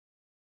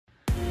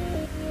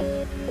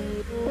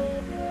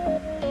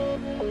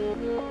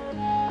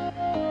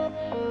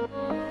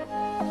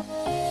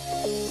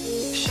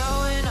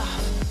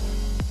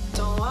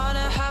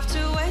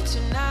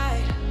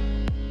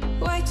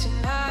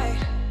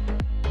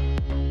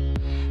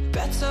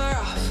better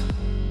off.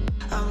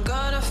 I'm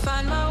gonna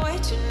find my way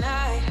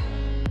tonight.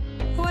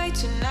 Way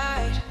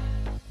tonight.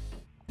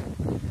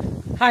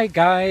 Hi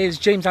guys,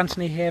 James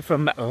Anthony here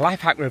from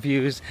Lifehack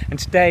Reviews, and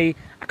today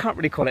I can't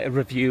really call it a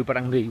review, but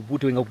I'm going to be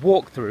doing a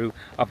walkthrough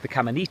of the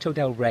Caminito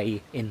Del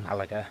Rey in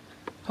Malaga.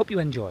 Hope you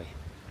enjoy.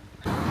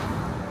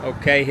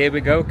 Okay, here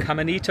we go,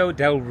 Caminito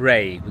del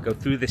Rey. We go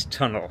through this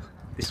tunnel.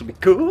 This will be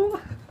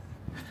cool.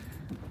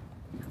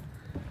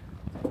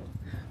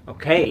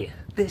 Okay,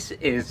 this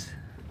is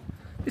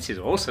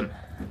awesome.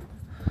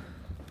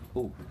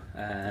 Ooh,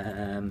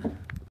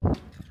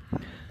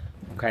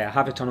 okay, I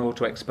have it on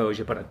auto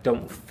exposure, but I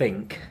don't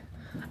think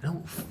you're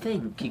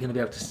going to be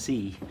able to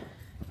see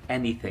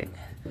anything.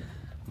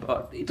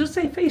 But it does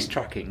say face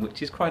tracking,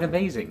 which is quite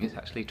amazing. It's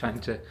actually trying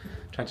to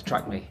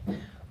track me.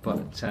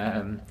 But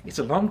it's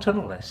a long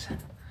tunnel, this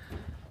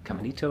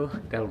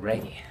Caminito del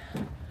Rey.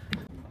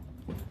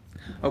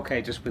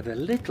 Okay, just with a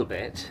little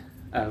bit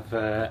of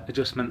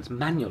adjustments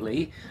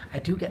manually, I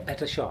do get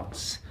better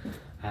shots.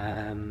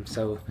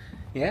 So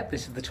yeah,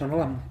 this is the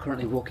tunnel I'm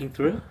currently walking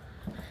through.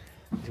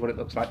 This is what it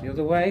looks like the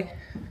other way,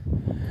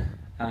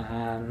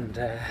 and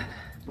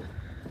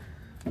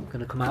I'm going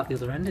to come out the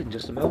other end in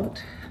just a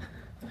moment.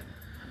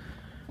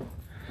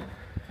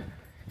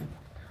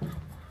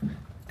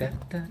 Da,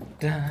 da,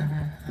 da.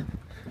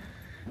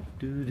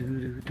 Do,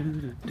 do, do,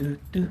 do, do,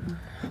 do.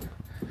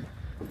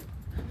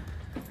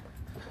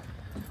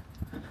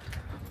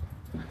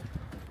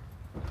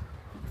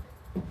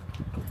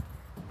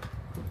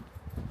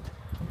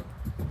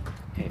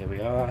 Here we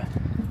are.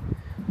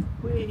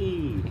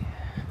 Whee!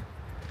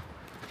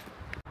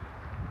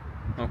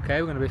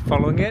 Okay, we're going to be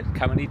following it,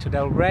 Caminito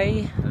del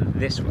Rey,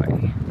 this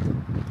way.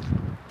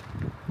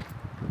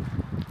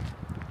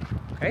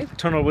 Okay, the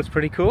tunnel was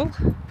pretty cool,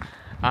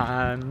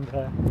 and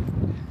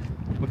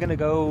we're going to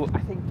go, I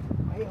think,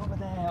 way over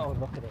there. Oh,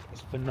 look at it,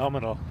 it's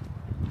phenomenal.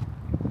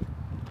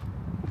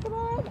 Look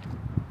at that!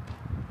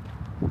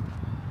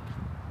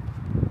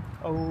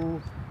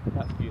 Oh,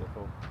 that's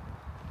beautiful.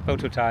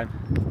 Photo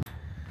time.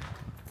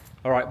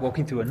 Alright,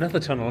 walking through another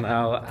tunnel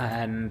now,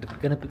 and we're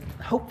going to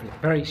hopefully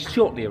very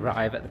shortly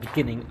arrive at the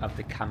beginning of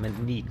the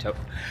Caminito.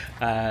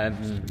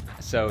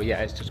 So yeah,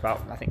 it's just about,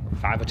 I think,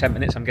 5 or 10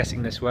 minutes, I'm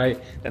guessing, this way.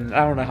 Then an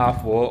hour and a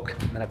half walk,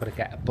 and then I've got to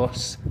get a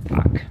bus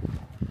back.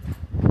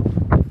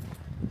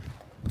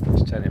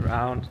 Just turn it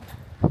around.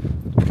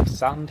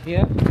 Sand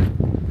here.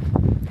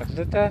 Da,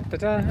 da, da, da,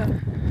 da.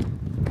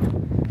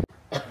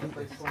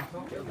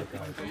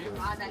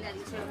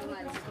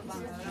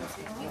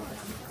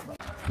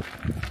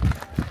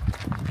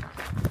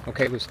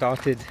 Okay, we've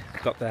started,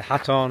 got the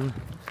hat on,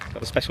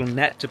 got a special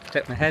net to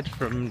protect my head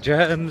from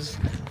germs,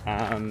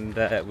 and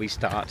we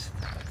start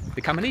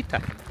the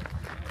Caminita.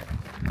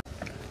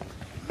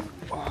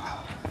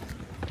 Wow.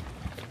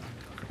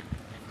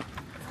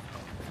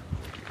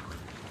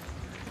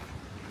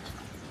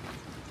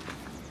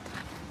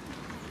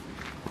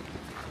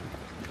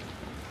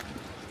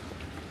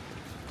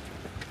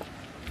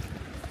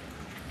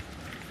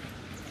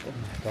 Oh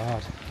my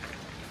God.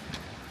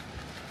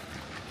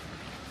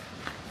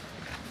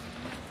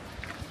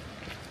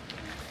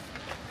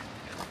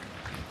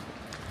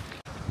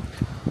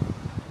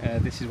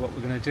 This is what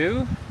we're going to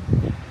do.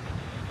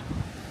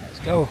 Let's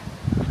go.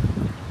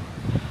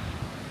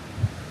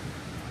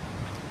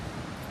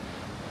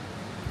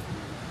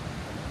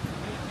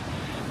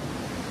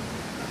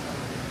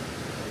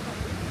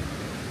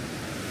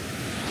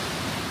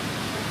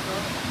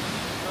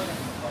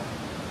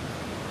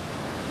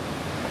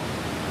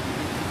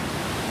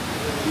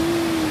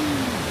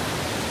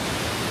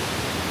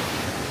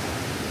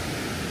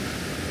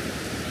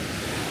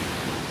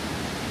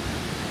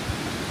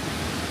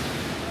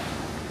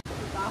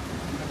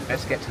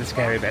 Let's get to the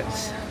scary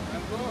bits.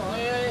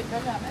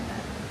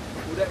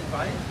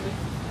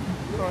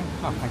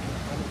 Oh, thank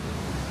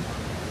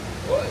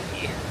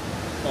you.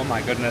 Oh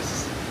my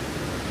goodness.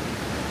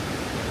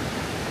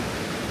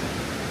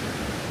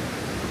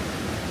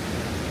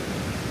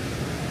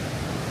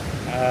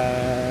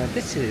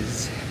 This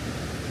is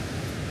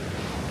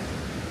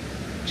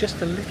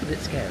just a little bit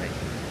scary.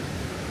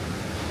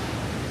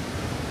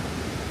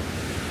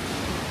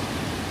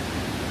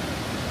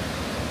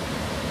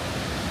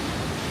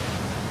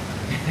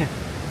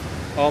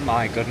 Oh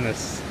my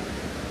goodness.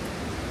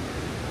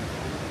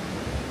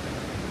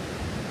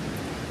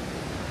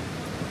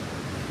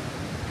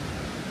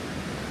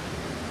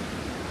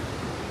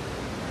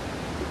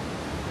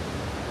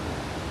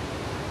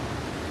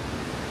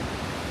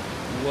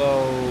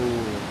 Whoa.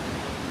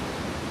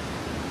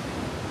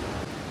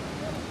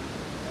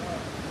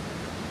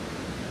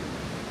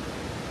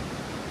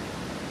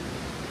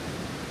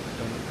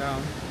 Don't look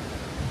down.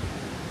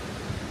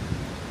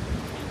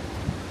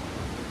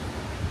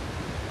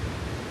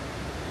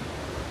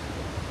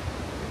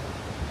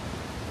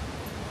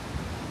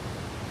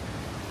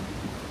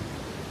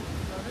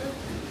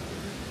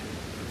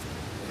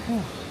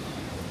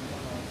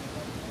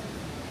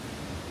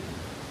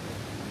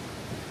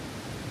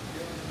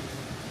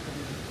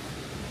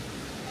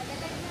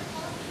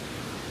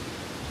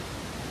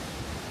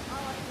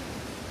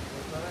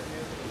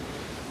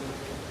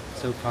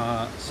 So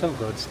far, so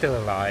good, still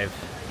alive.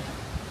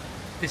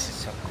 This is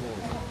so cool.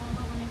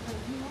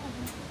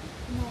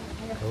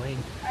 Going.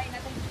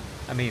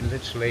 I mean,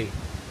 literally.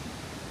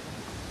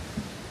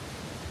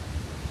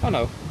 Oh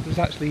no, there's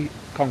actually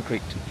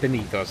concrete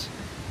beneath us.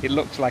 It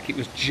looked like it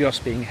was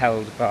just being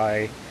held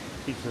by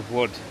pieces of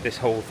wood, this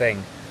whole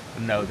thing.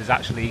 But no, there's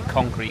actually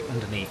concrete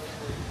underneath.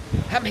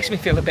 That makes me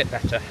feel a bit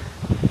better.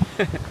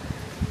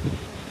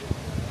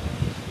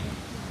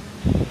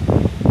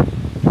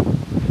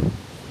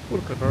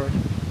 Look at her.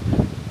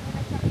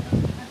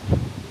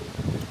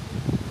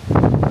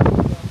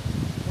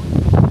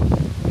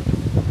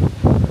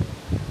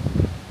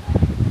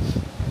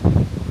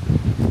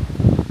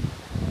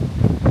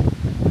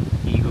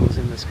 Eagles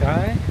in the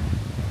sky.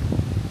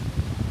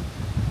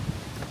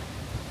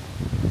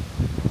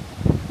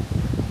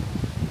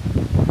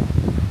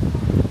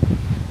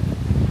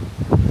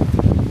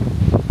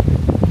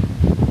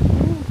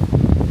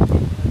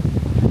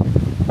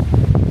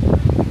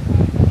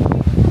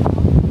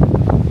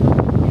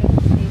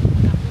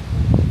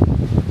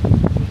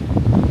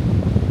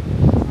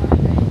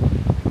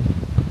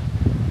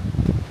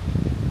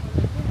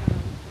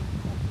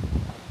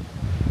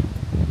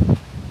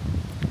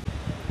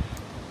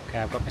 Okay,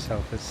 I've got my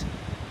selfies.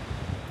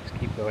 Let's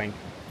keep going.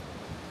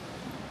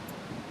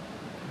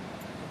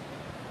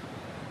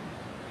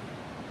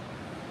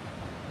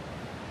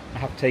 I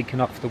have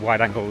taken off the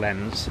wide-angle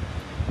lens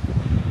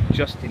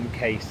just in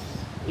case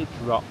it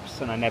drops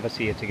and I never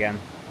see it again.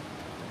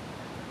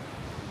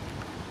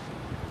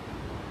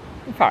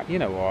 In fact, you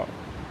know what?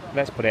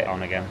 Let's put it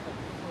on again.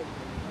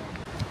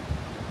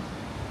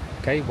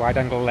 Okay,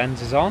 wide-angle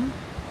lens is on.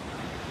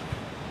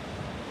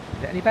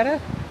 Is it any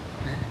better?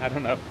 I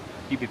don't know.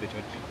 You be the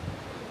judge.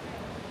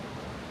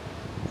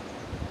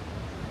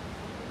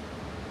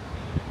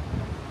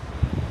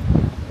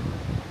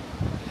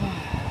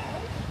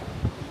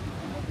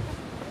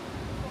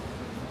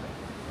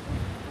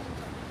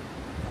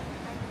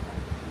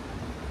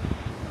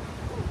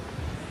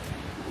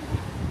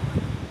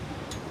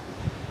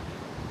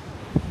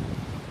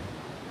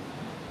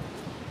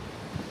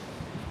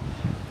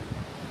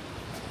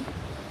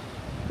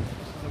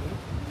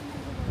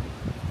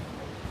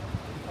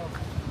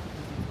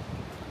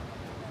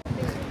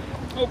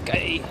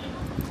 Okay,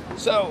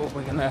 so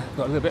we're gonna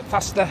go a little bit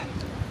faster.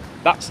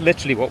 That's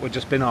literally what we've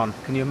just been on.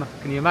 Can you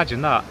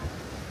imagine that?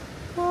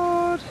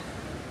 What?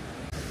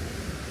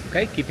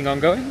 Okay, keeping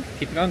on going,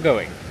 keeping on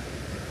going.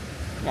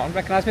 Come on,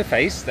 recognise my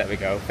face. There we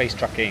go, face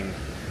tracking.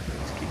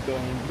 Let's keep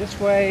going this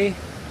way,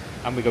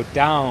 and we go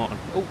down.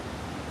 Oh,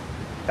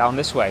 down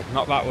this way,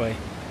 not that way.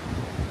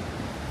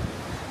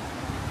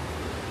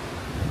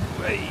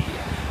 Way.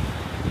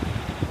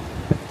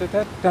 Da,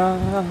 da,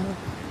 da, da.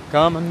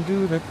 Come and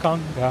do the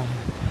conga.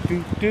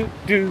 Do, do,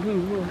 do.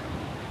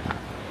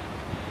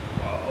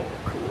 Whoa,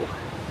 cool.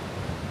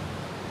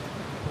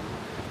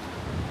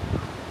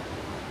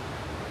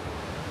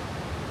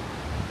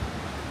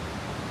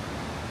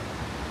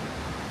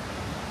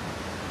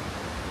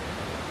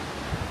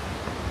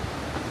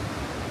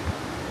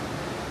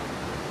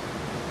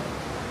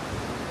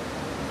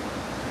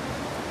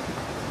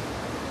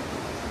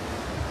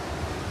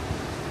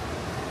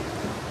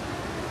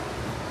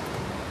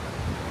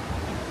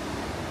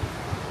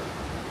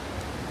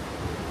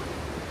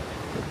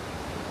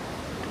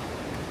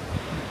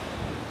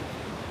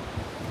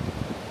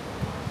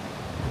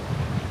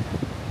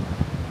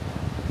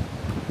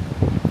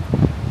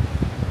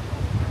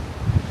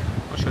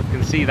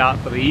 See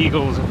that, but the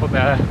eagles are up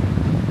there,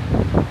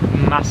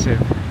 massive.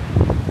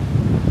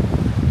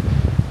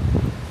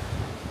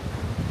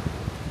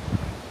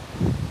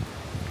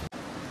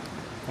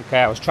 Okay,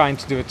 I was trying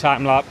to do a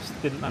time lapse,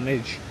 didn't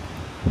manage,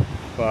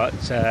 but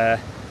yeah,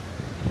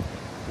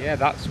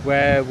 that's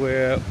where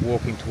we're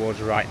walking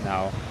towards right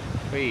now.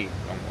 Wait,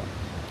 wrong one.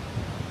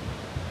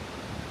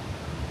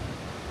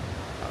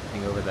 That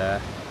thing over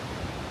there.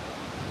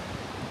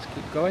 Let's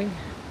keep going.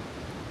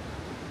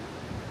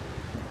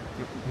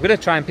 I'm going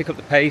to try and pick up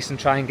the pace and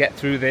try and get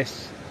through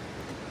this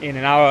in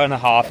an hour and a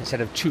half instead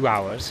of 2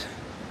 hours.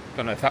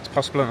 Don't know if that's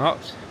possible or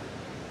not.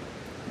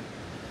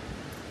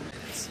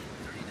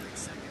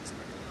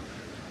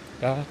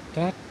 Da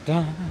da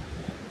da.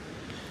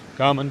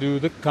 Come and do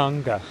the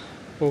conga.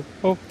 Oh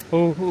oh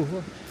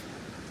oh.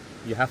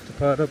 You have to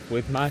put up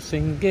with my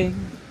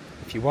singing.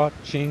 If you're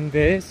watching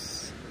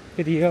this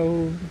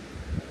video,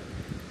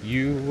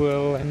 you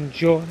will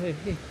enjoy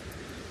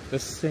the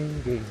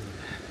singing.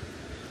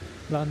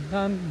 La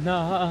na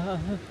na.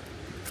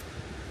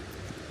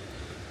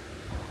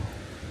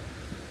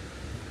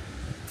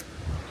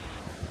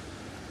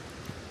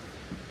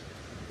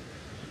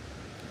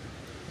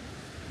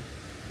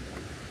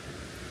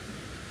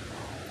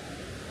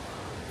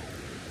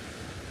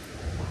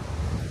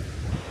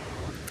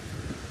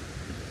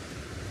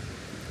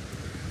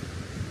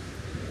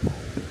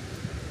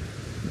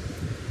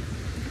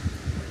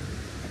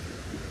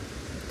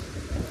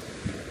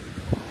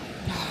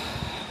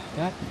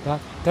 Da da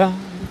da.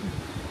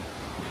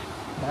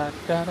 Da,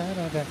 da, da,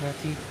 da, da,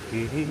 dee,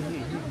 dee.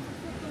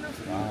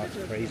 Wow,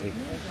 that's crazy.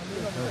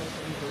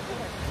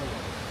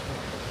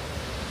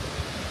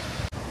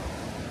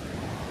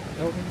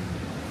 Oh.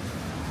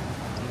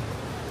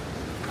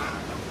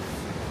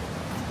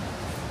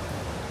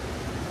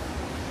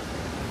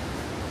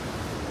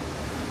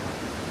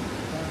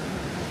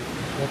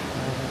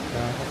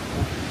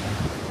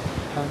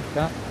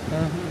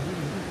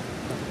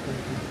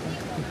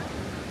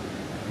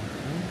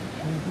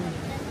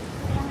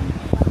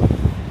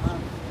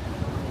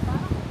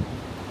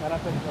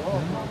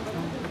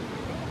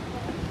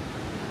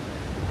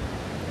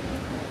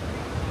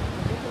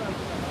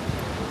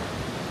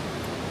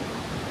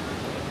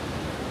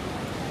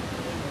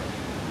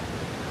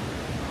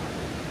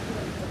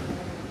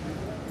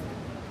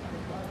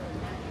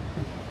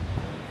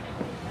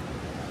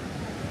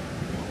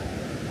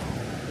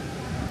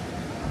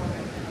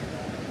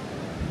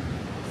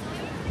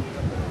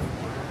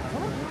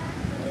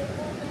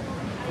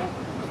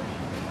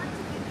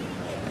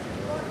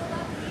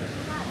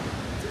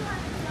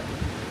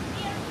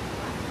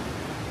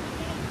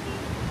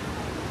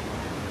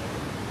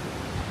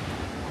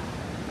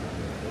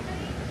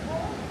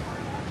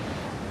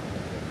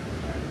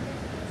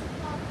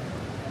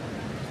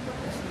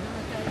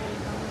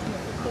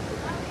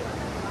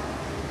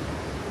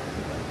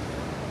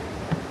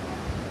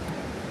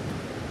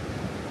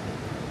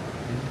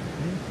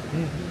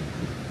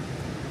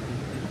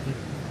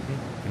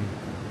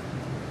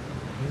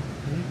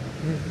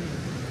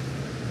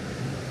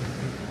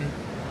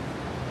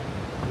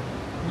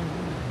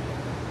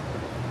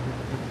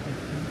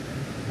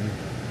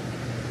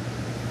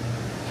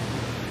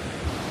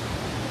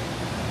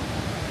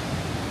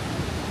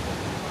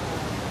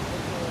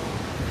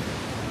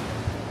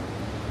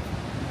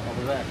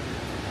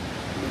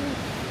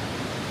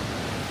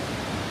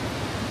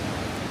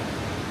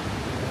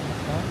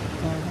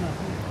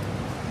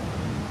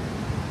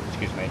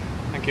 Excuse me.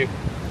 Thank you.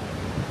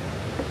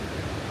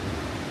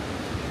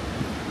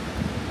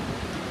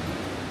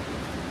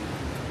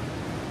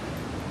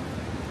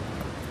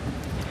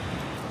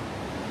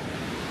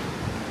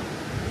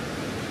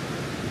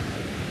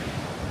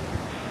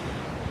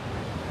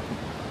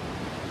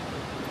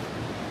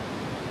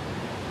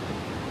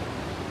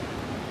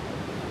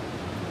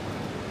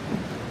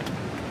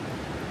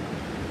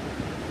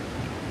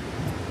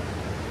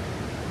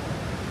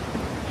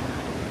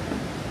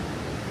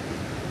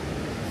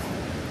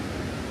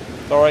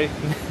 Sorry.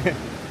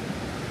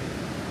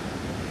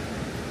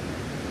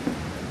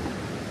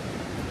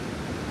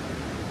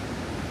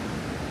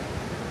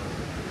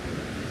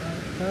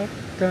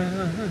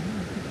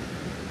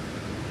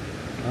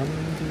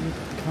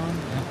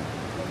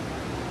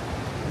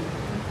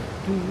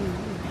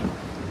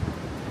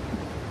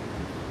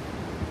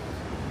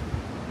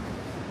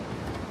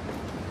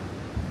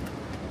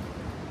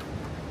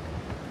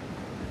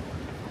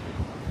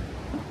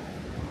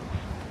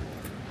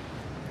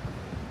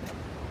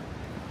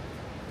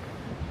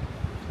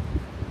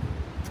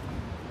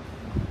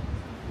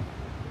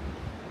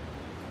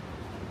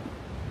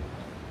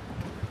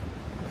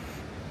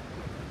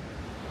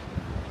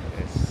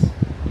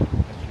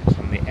 It's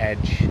on the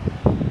edge.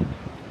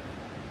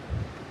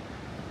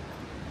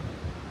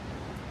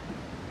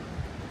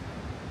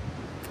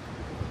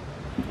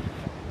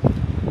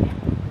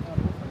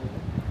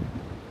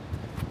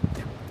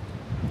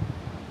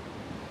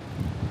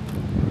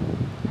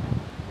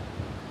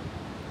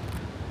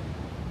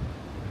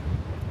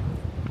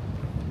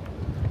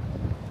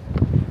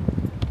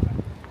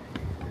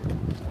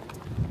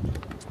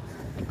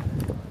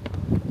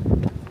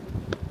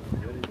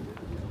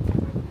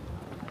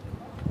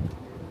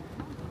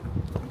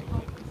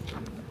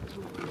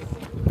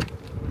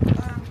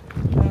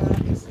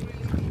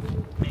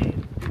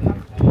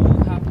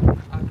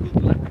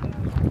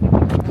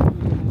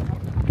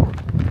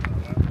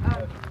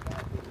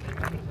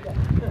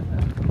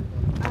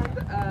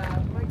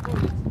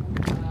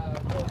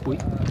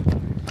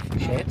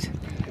 Shit.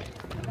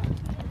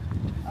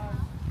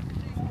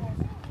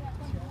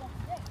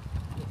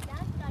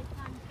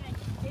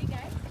 Hey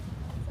guys,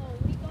 so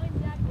we're going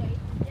that way.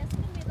 Just in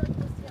the middle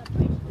to see a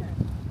bridge there.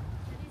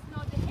 That is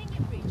not the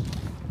hanging bridge.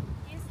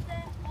 It's the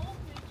old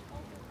bridge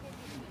over the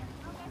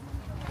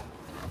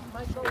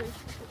My college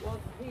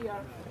was here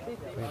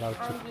sitting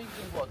and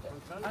drinking water.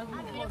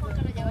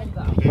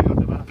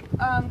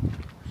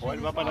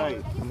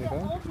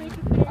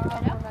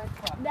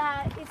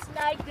 That it's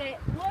like the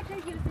water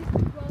uses to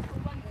go from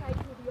one side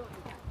to the other.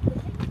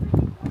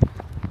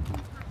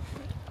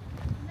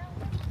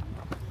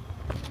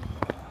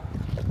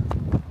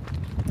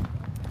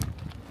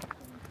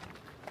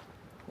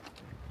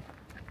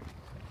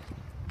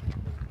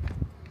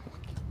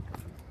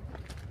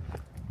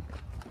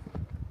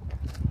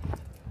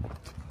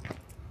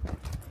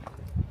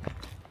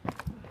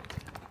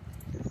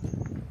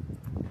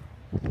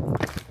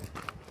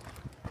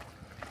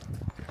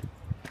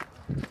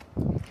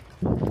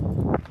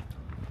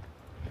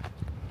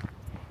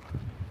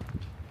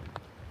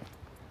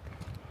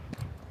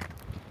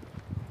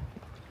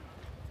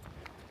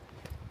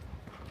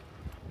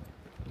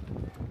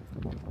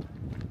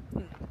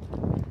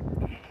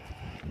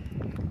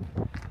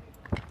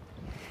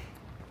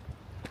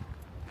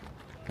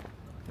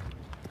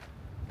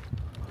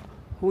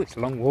 Oh, it's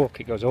a long walk.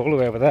 It goes all the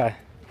way over there.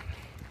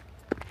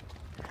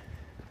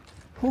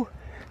 Ooh.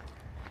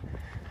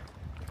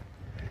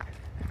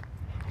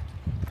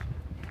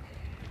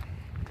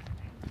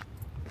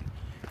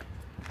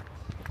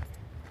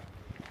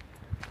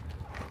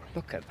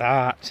 Look at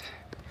that.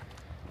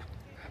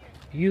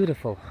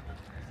 Beautiful.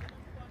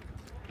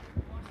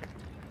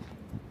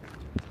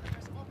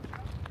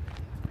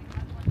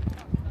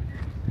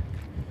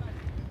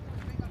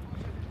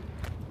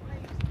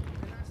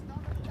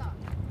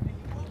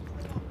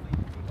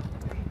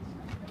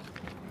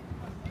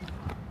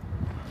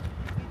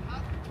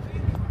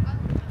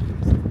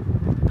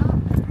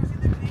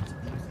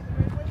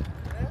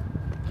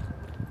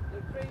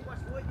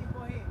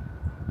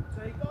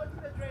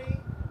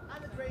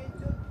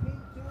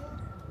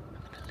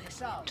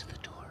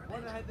 Where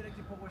the high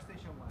direction power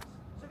station was.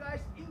 So guys,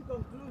 in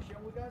conclusion,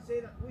 we can say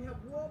that we have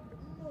walked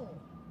more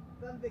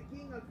than the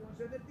King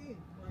Alfonso XIII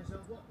on his own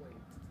walkway.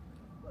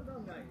 Well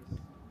done, guys.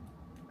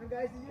 And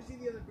guys, did you see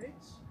the other bridge?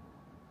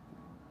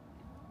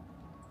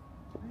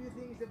 Do you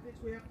think it's the bridge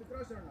we have to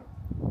cross or not?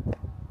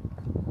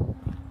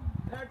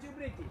 There are 2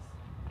 bridges.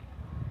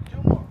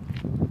 2 more.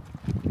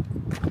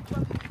 Which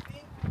one do you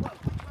think? Well,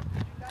 which one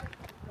would you like to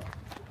cross?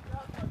 You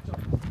have no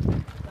choice.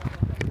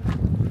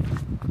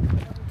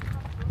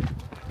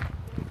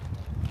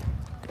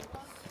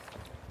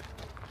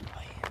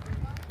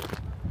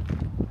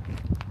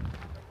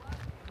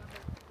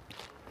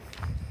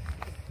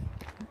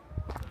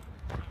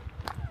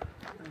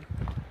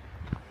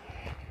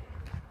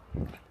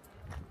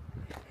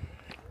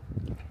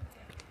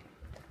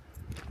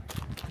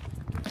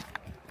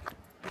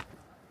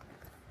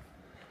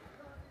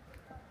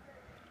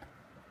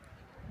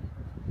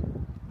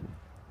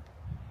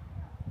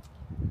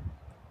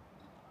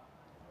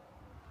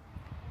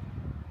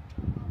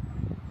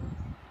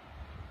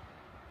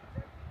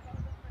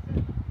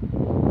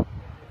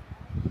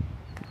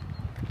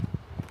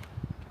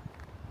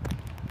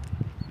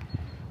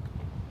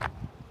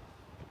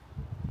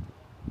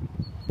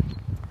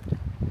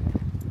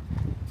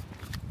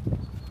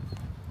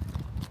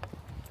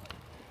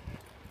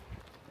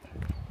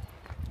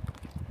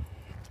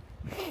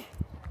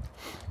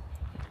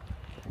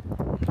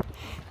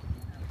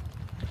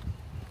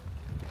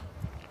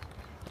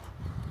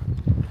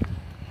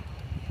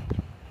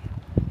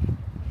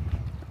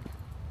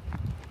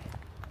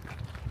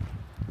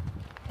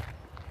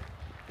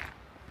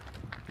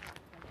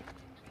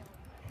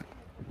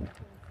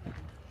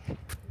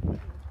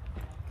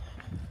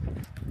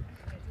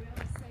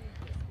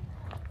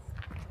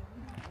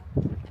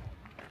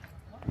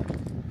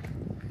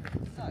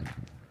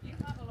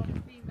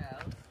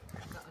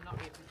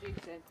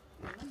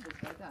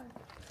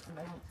 And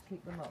I want to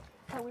keep them up.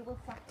 So we will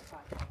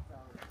sacrifice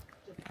ourselves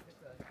just for the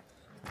good.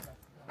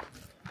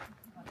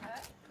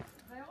 Okay?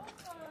 They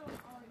also are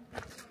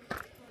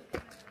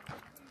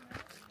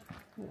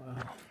Wow.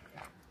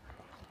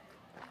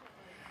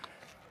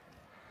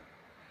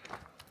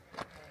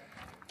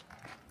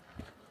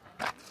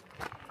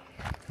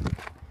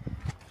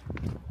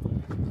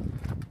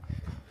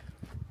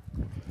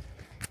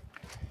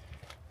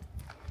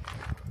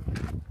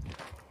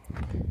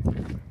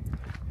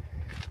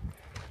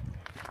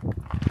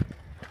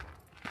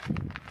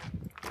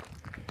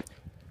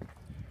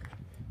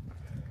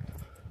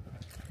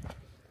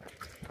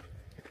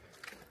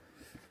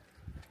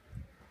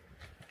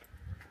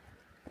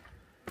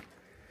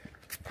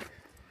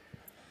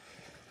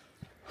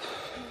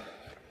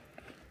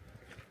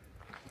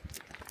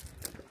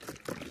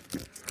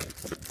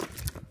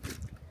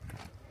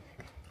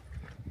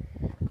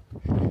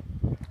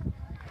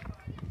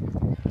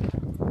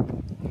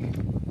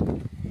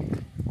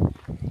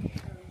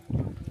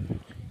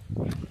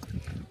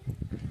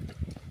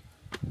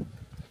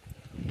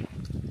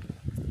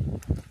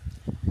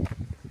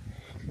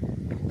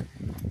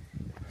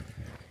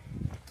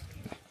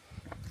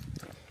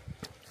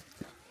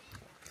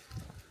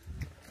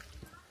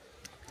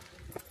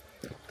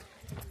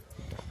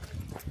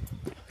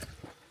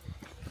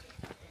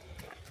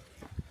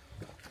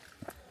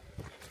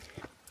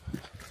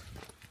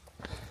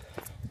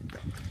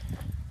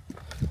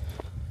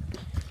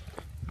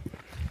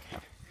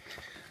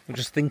 I'm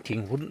just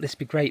thinking, wouldn't this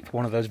be great for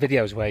one of those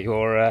videos where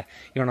you're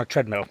on a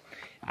treadmill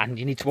and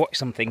you need to watch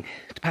something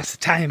to pass the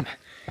time,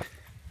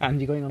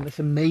 and you're going on this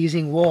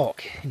amazing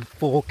walk in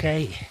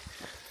 4K?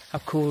 How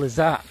cool is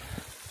that?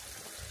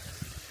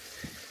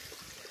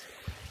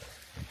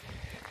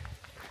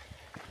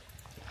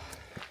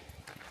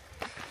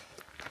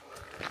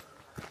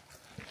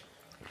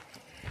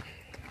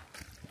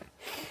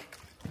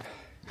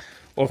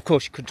 Or of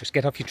course you could just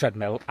get off your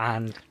treadmill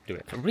and do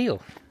it for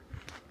real.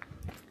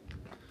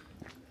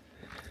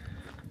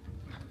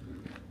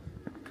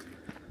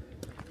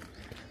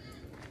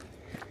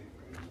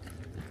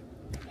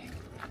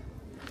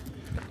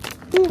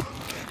 Whew.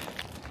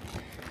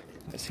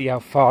 Let's see how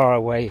far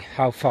we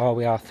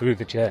are through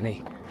the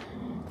journey.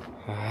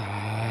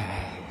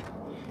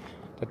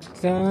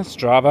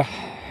 Strava.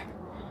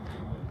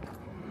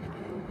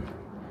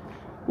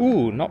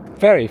 Ooh, not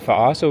very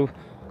far, so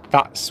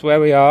that's where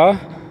we are.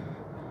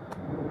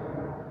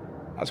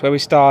 That's where we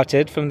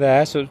started from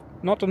there, so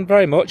not done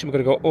very much, and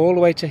we're going to go all the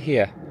way to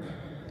here.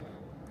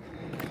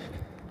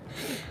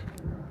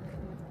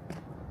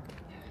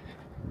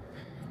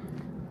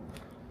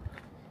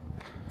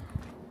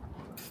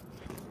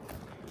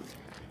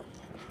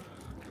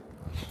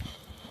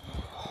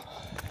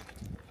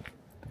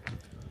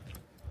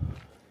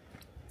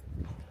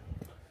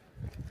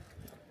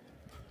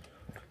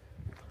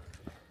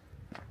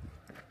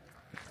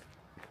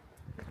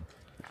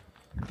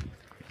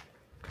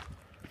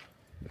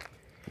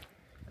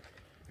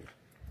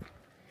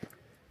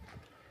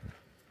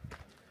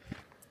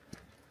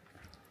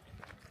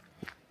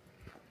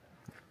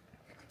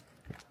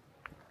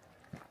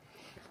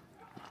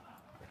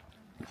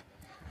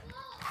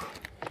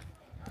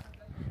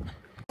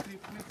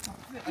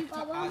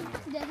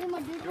 जैसे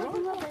मस्जिद को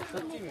दूंगा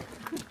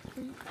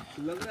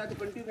लग रहा है तो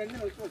continue करना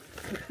है उसको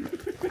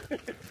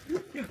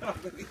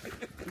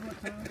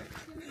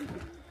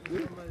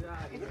मजा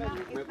इतना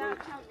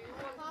अच्छा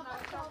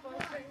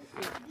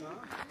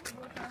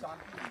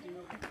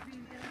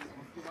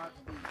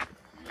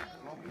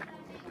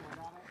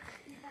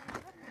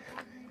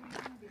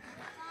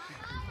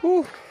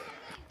Whew.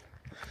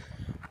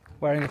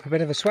 Wearing up a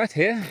bit of a sweat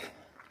here.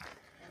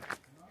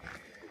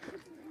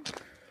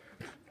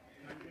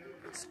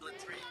 Split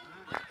 3,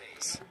 light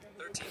pace,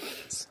 13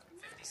 minutes,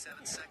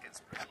 57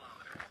 seconds per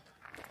kilometer.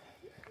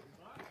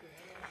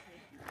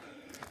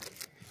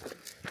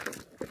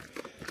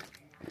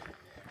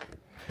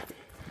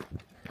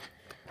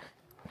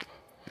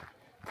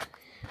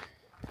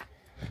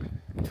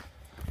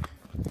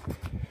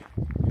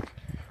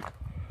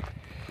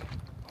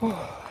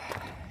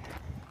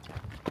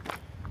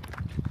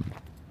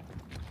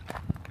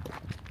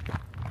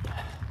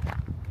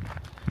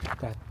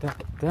 Da, da,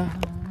 da.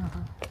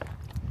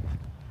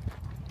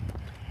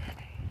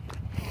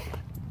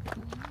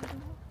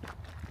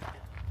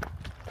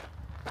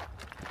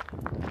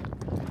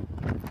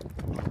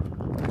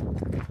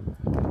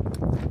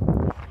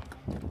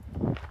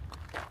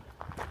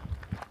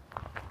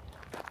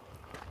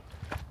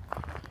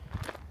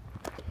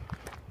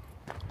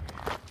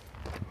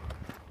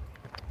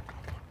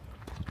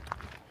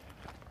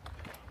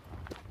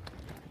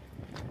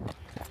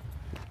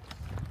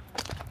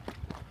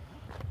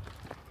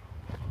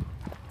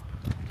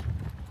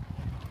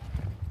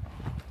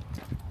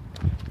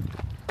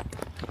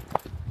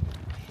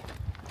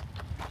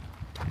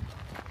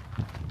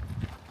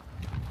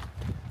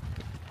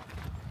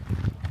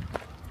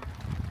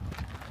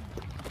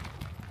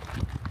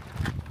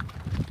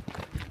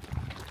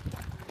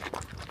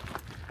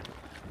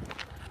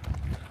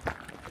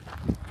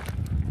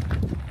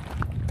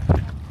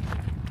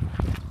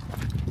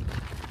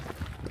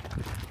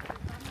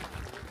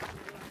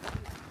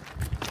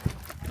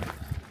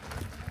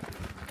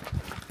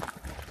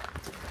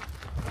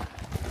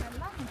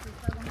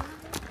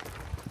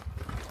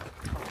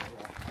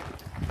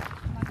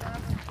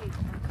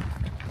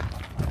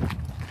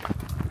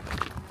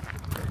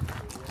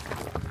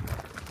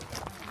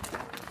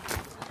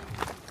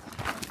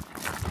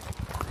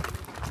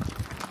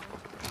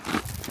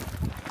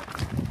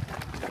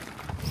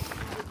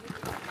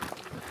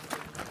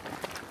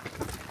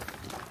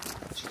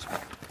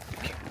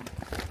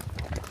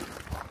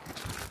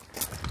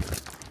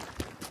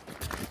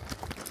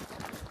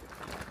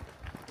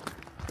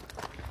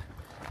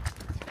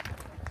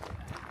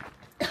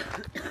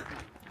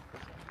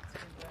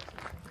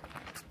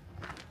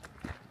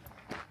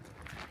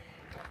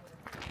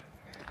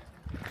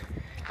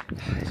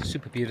 It's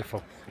super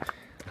beautiful.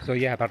 So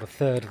yeah, about a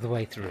third of the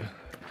way through.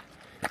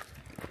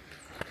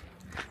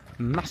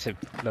 Massive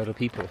load of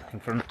people in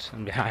front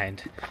and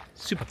behind.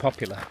 Super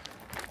popular.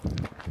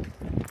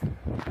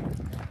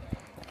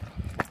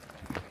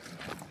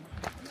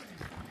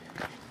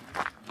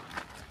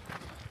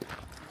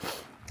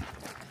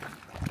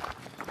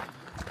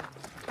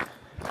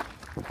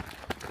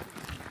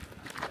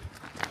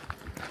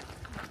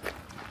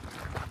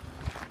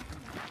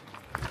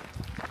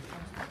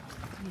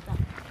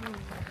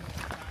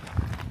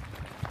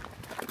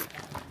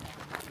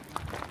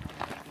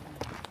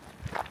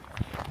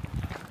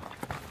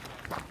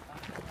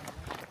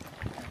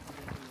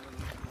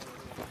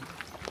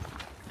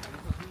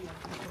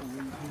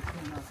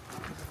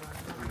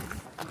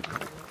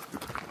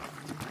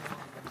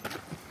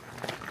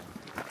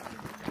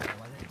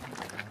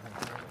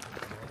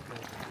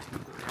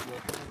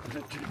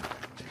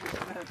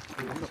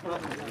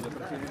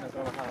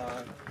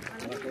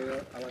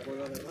 A la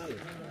cueva del Rey.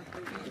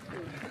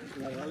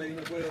 La Rey es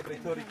una cueva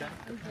prehistórica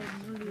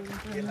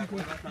y en la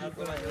cueva está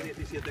por el año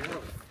 17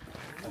 grados.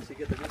 Así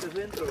que te metes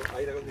dentro,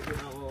 aire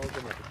acondicionado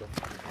automático.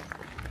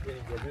 Y en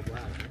invierno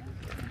igual.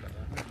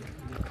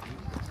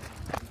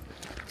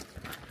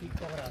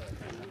 5 grados.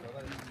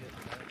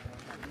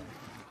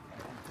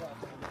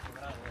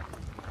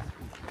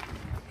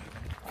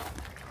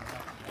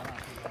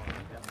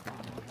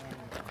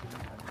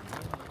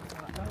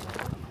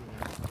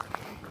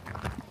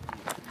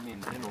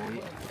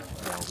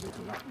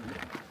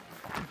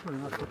 Sono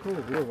rimasto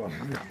solo,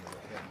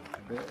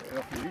 però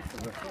era finito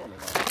da sole.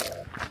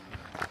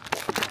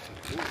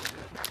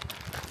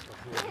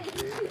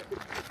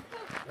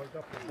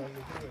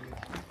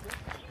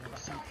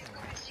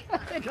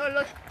 Non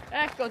lo...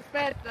 Ecco,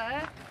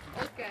 aspetta,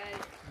 ok.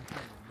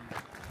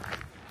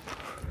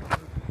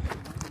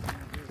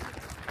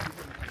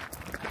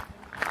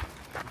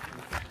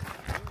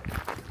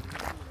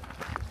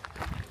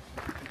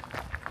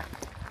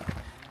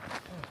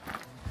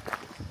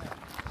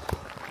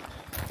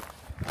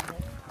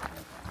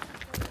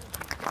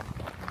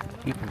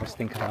 People must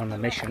think I'm on a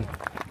mission.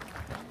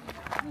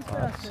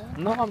 But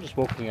no, I'm just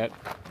walking at,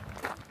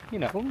 you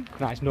know,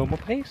 nice normal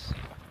pace.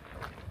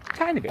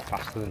 Tiny bit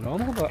faster than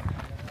normal, but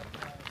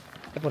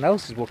everyone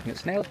else is walking at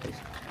snail pace.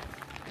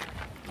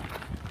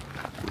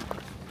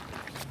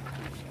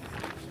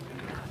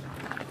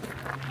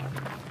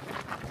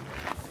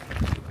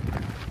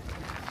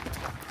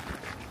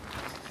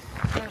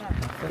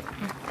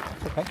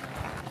 That's okay.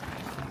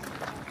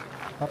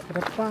 Vamos a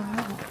ver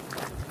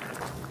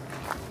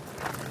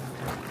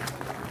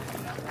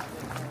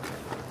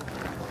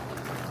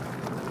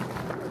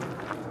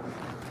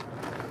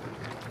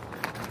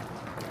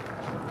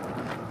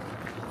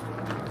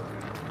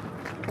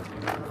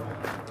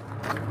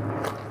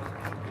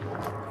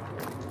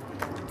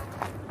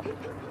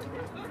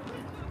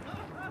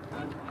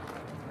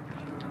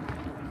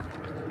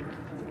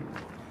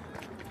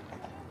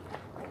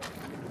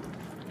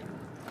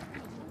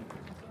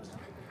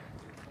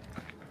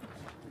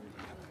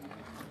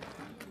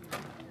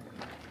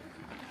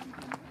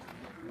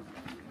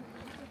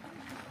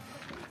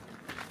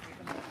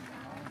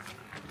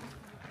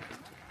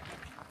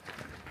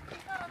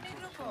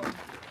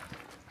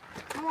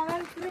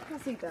 3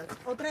 casitas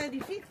o 3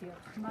 edificios,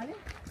 ¿vale?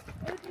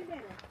 El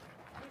primero.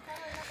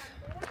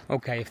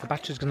 Okay, if the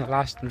battery's going to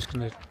last, I'm just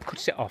going to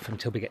cut it off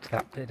until we get to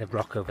that bit of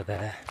rock over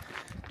there,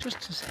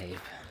 just to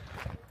save.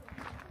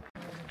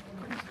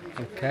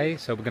 Okay,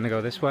 so we're going to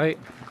go this way.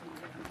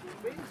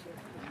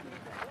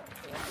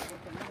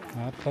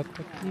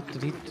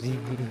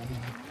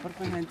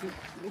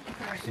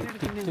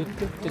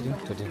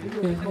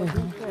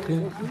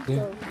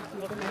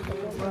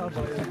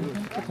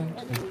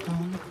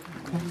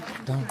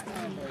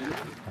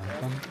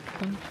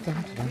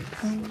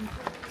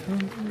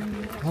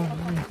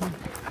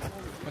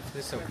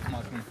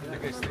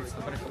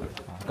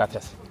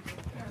 Gracias.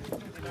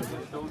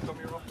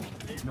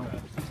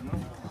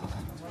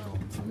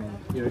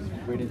 Here is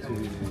waiting to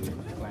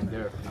climb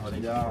there.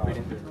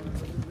 Waiting there.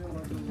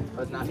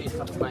 But now he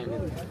stopped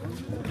climbing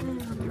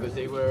because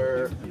they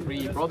were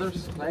 3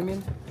 brothers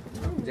climbing.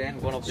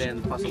 Then one of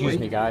them passed away. Excuse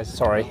me, guys.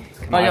 Sorry.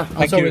 Oh yeah,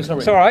 I'm sorry.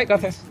 It's all right.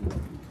 Got this.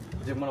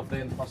 Then one of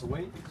them passed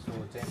away, so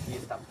then he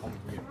stopped coming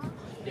here.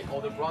 The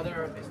other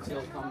brother is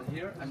still coming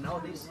here, and now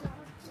this,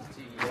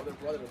 the other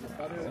brother of the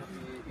father,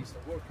 he is a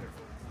worker.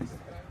 He's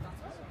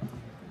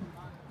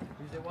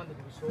the one that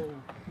we saw. I don't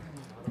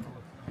know.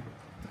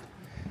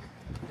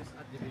 Just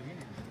at the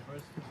beginning, the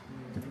first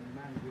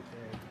man with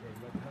the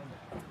red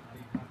helmet.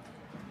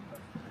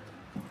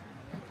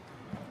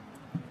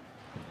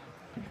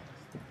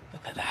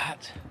 Look at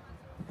that.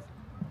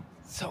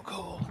 So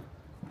cool.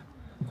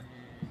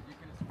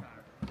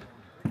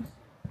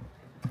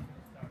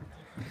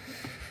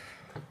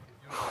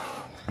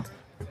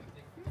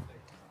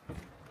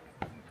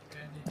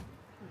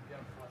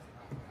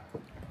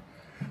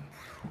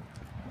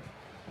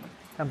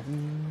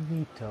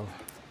 Caminito.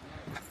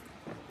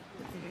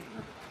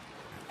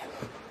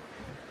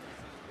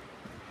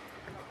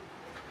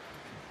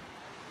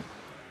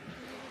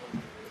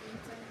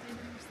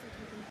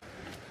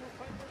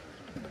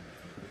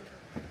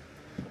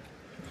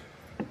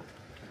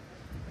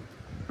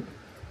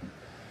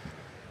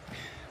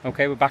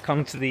 Okay, we're back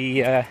onto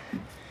the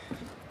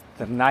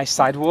nice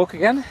sidewalk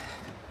again.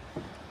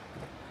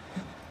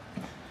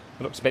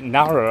 It looks a bit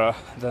narrower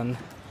than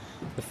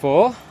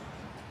before.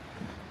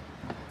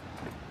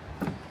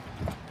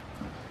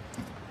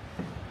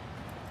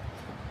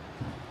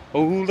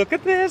 Oh, look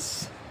at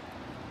this!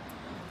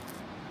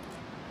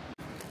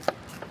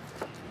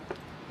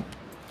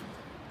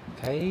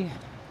 Okay,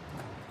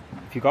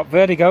 if you've got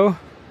vertigo,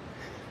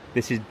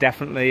 this is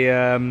definitely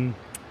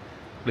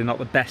probably not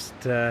the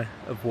best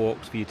of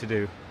walks for you to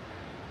do.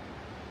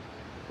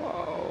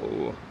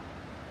 Whoa!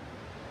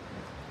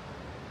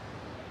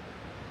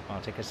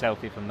 I'll take a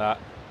selfie from that.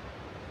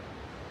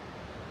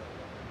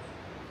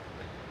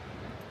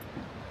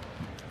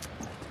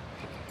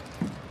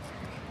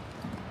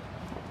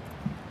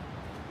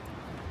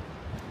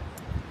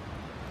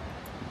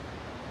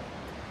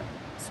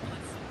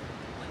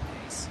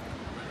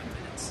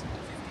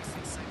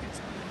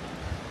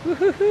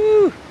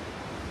 Woohoo!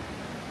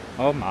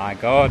 Oh my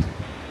god.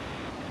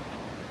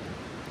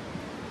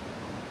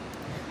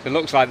 So it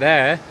looks like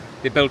there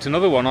they built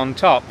another one on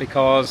top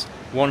because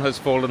one has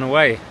fallen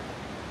away.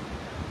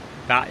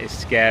 That is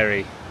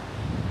scary.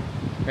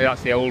 Maybe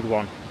that's the old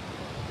one.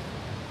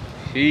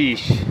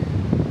 Sheesh.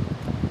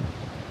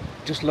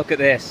 Just look at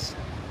this.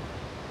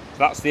 So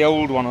that's the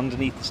old one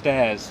underneath the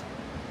stairs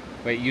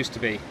where it used to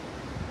be.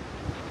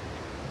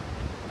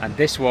 And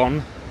this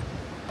one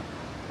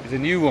is a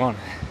new one.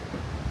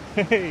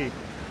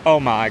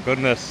 Oh my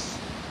goodness.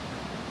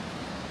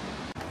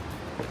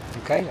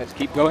 Okay, let's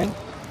keep going.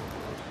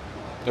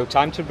 No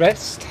time to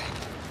rest.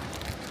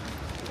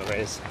 There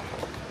is.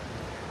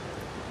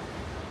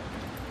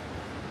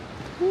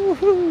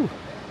 Woohoo!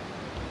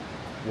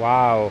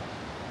 Wow.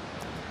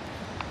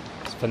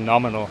 It's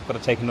phenomenal. Got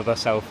to take another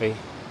selfie.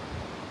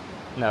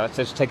 No, let's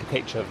just take a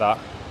picture of that.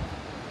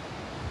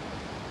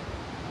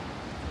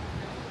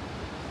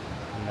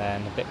 And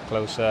then a bit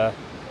closer.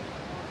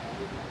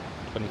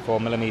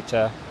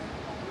 24mm.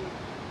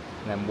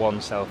 And then one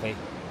selfie.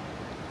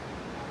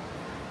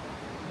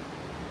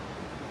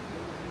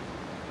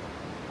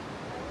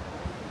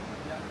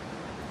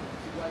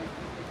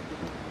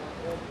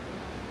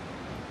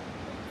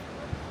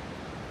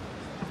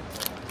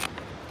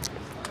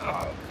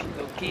 Okie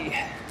dokie.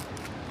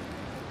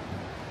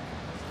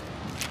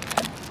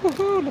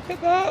 Woohoo, look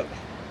at that!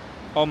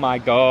 Oh my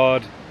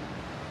god.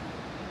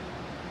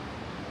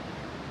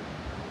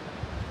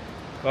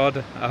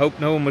 God, I hope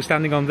no one was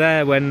standing on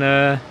there when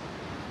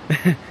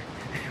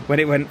when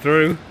it went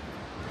through.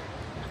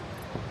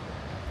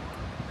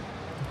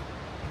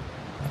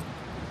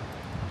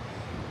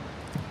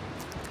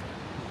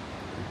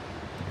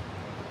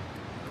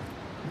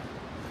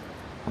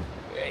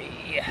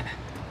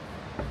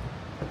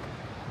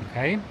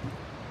 Okay,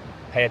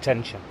 pay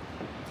attention.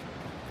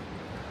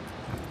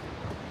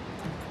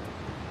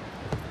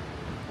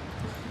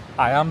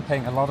 I am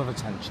paying a lot of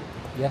attention.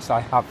 Yes,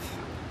 I have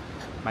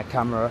my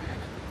camera,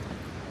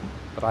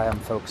 but I am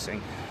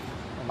focusing.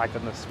 Oh my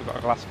goodness, we've got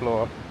a glass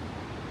floor.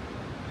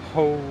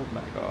 Oh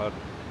my god.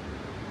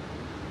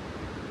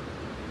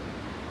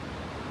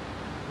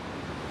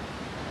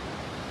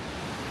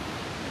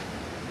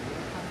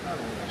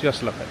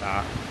 Just look at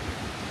that.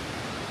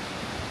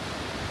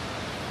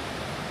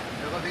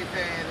 Luego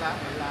dice en la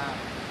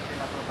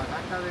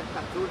propaganda del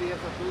Walk-Thru y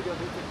esos tuyos,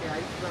 dice que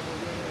ahí está muy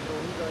bien el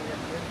ruido y el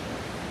ambiente.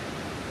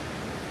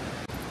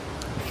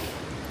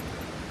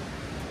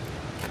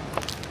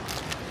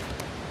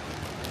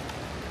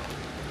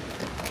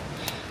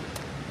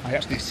 Are you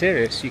actually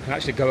serious? You can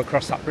actually go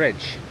across that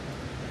bridge.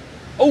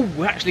 Oh,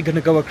 we're actually going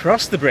to go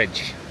across the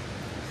bridge.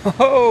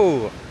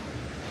 Oh!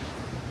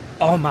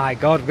 Oh my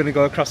god, we're going to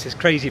go across this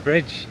crazy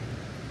bridge.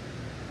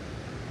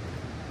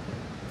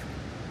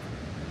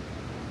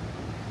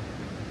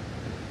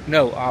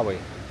 No, are we?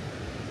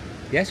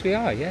 Yes, we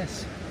are,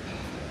 yes.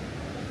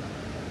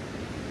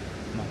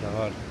 Oh my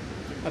god.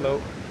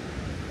 Hello.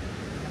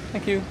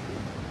 Thank you.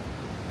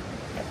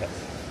 Okay.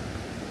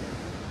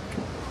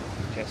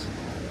 Cheers.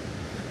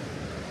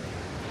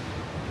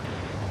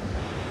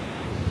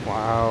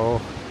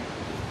 Wow.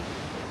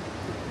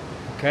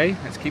 Okay,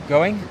 let's keep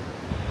going.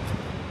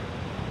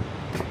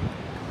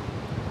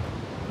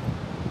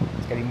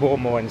 It's getting more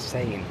and more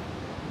insane.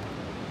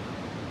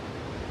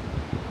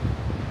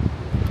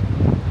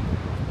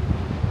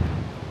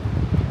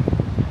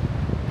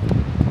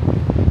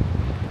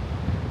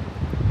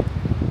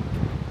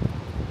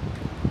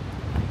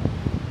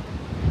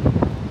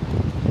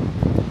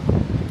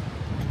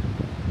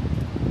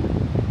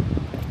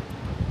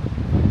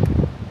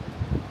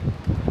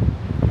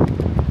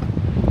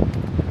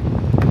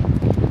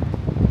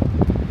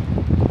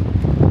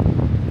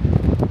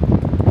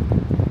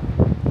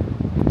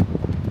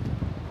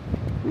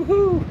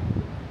 Woohoo!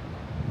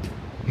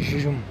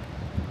 Zoom.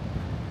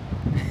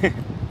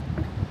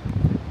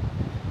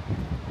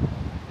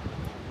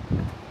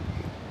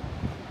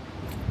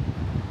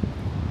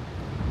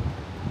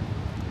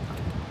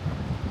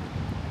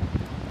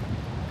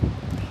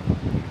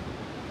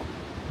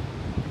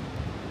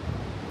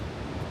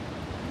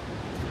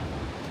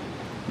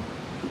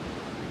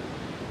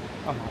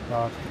 Oh my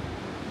god,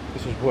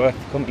 this was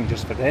worth coming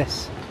just for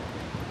this.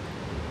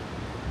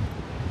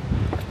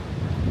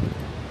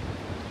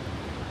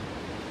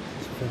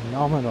 It's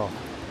phenomenal.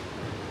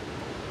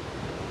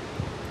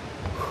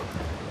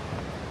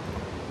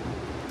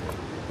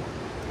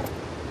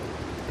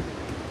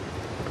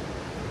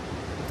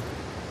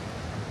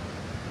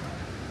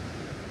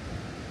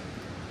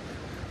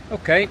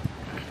 Okay, we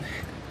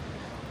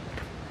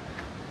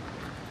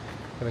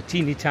have a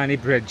teeny tiny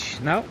bridge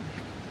now.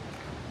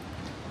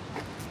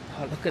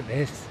 Oh, look at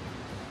this.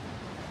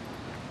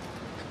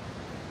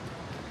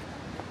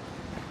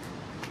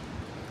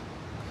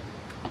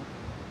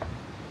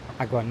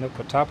 Agua no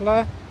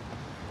potable.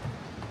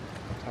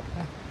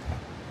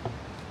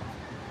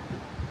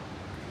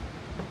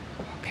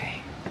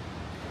 Okay.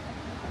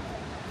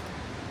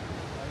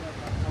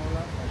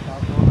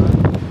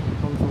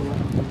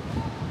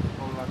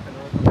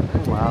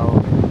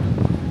 Wow.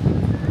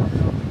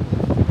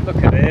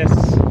 Look at this.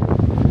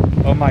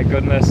 Oh my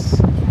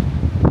goodness.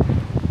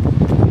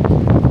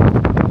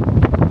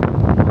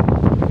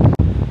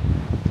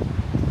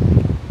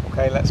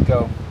 Okay, let's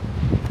go.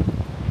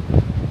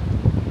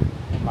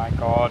 Oh my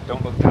god,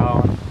 don't look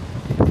down.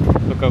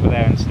 Look over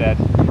there instead.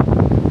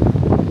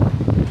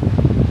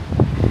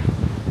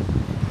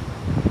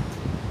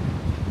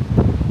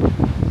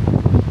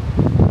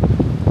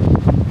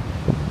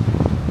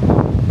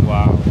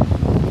 Wow.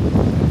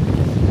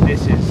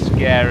 This is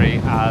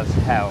scary as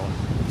hell.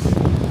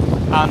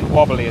 And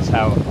wobbly as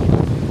hell.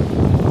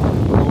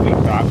 Holy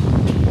crap.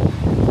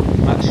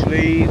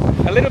 actually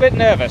a little bit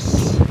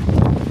nervous.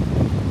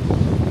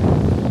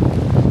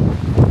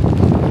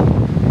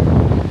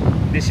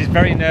 This is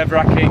very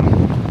nerve-wracking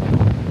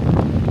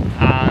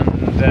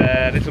and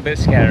a little bit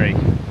scary.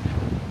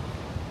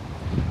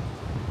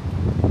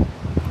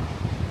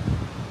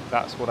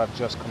 That's what I've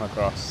just come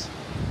across.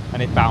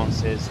 And it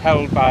bounces,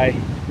 held by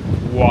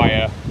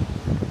wire.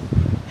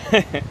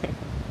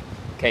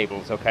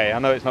 Cables, okay, I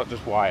know it's not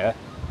just wire.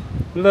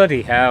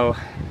 Bloody hell.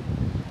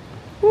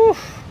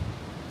 Woof.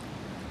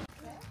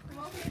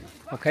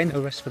 Okay,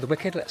 no rest for the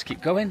wicked, let's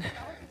keep going.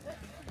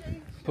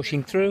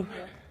 Pushing through.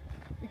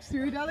 Ik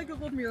stuur je dadelijk nog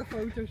wat meer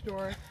foto's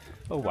door.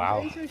 Oh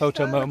wow,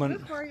 photo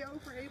moment. Waar je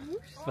overheen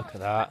moest. Look at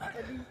that.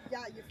 En die,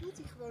 ja, je voelt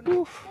die gewoon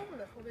niet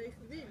schommelen vanwege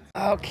de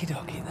wind. Okie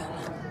dokie then.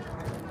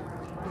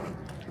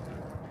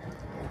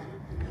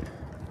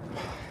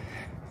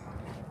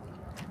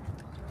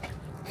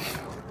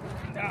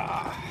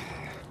 Ah.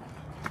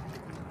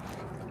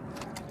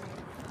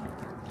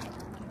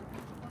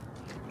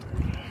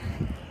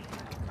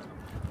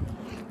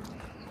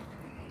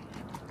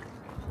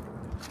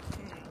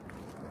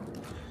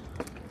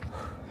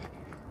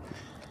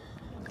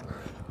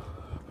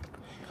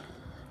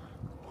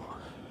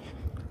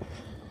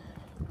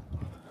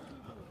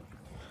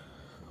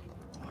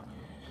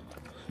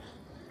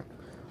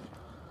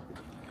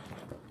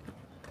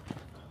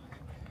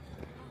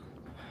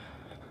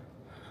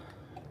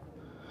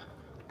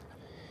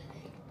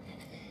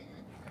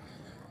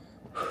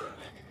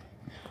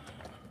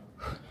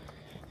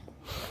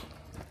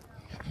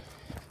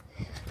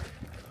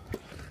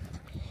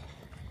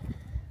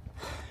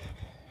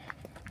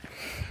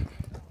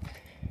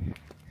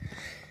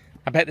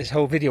 I bet this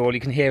whole video all you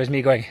can hear is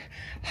me going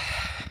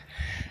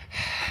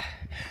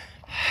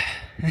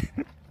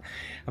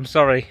I'm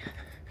sorry.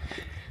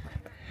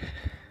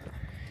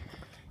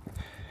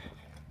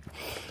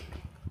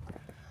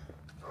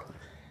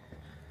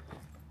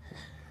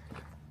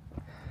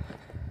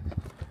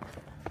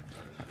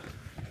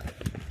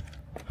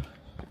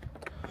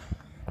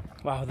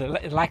 Wow, they're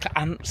like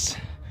ants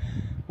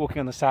walking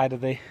on the side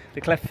of the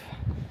cliff,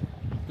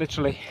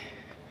 literally.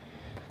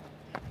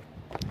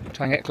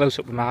 Try and get close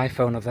up with my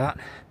iPhone of that.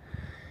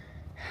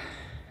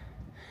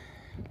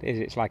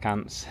 It's like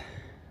ants.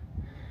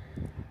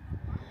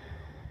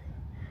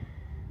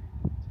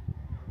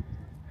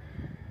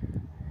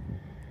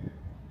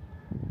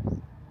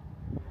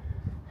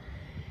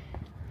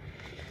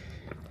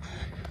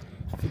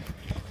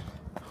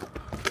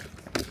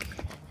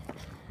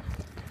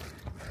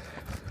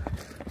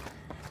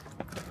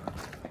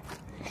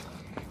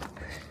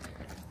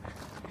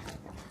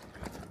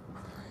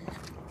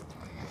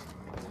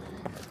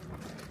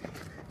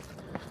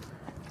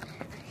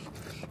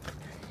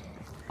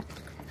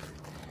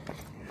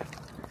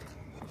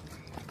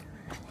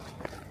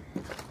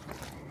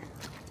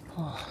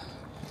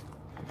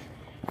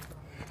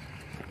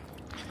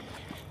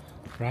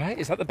 Right,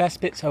 is that the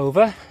best bit's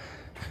over?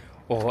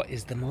 Or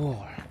is there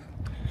more?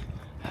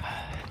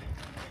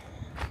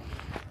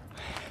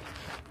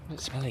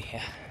 It's smelly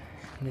here,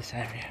 in this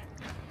area.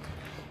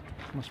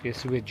 Must be a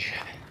sewage.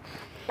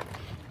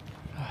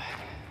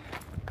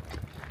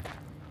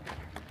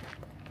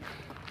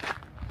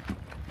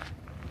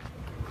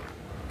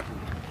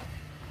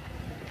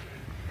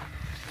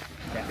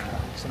 Yeah,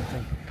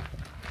 something.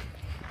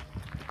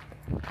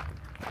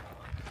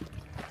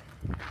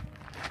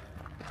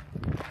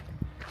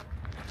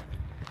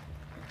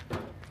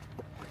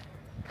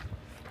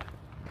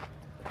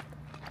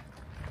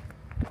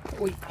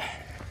 Oi.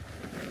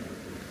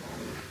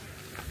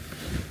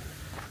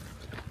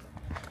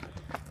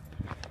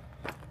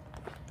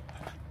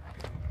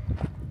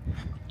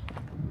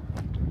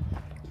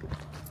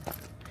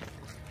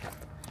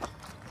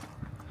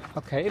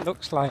 Okay, it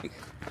looks like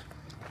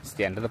it's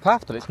the end of the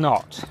path, but it's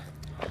not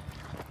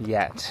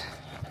yet.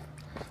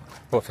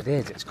 But if it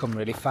is, it's come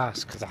really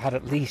fast because I had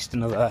at least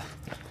another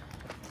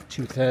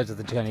 2/3 of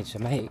the journey to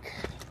make.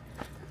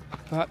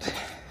 But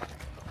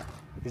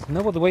there's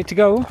no other way to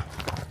go.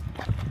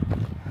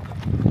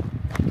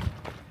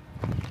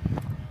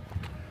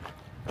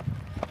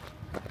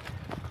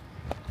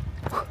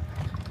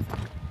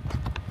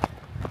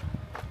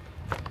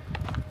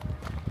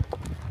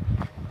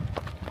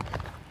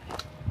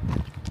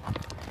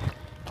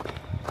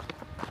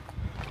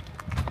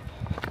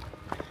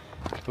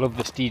 Love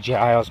this DJI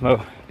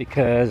Osmo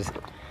because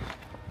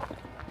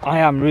I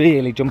am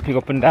really jumping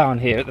up and down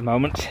here at the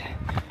moment,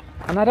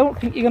 and I don't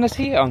think you're going to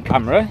see it on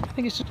camera. I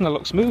think it's just going to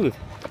look smooth.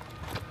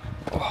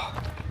 Oh.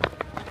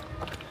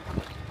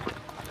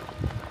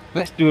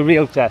 Let's do a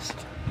real test.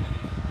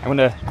 I'm going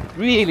to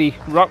really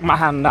rock my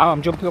hand now.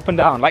 I'm jumping up and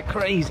down like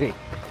crazy.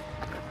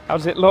 How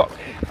does it look?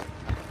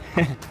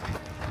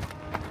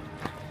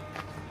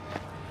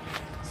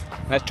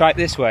 Let's try it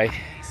this way.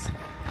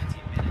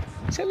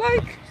 What's it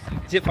like?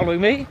 Is it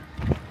following me?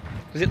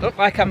 Does it look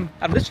like I'm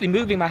literally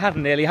moving my hand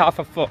nearly half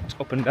a foot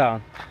up and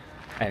down?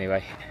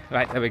 Anyway,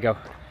 right, there we go.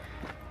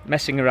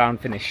 Messing around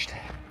finished.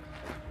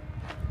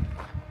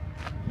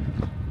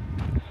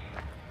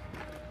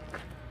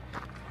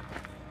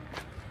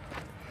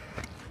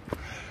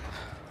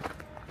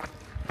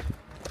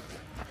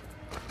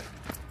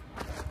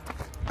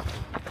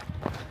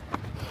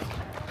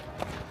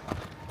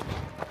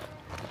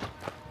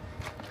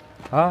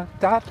 Ah,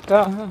 da,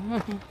 da.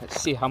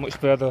 Let's see how much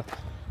further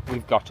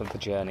we've got of the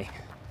journey.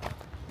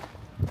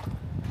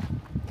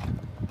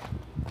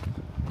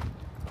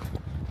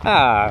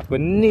 Ah, we're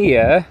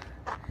near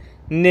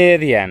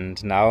the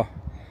end now.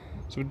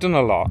 So we've done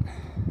a lot.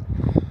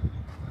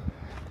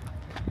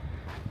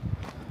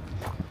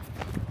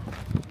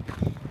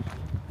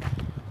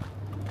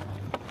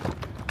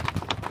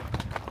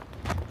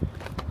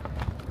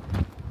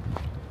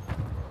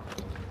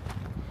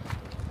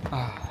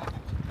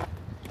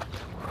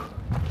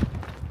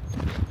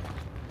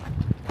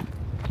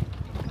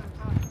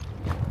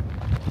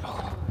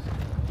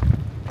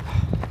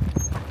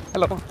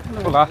 Hello.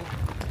 Hola.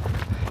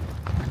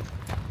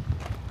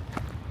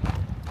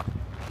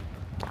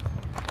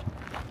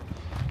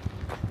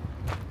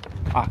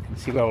 I can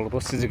see where all the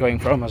buses are going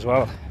from as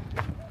well.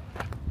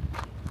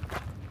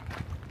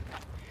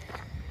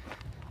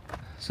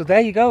 So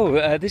there you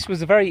go. This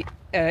was a very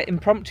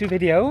impromptu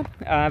video,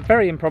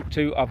 very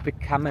impromptu of the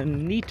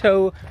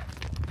Caminito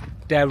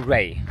Del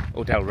Rey,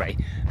 or Del Rey.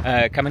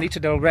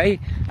 Caminito Del Rey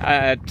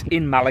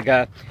in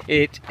Malaga.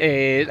 It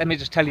is, let me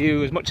just tell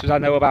you as much as I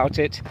know about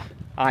it.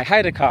 I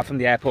hired a car from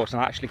the airport and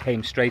I actually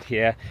came straight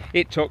here.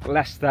 It took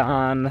less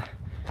than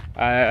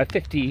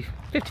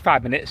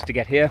 55 minutes to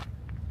get here.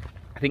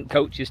 I think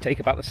coaches take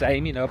about the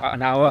same, you know, about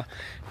an hour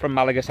from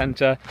Malaga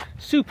centre.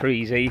 Super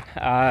easy.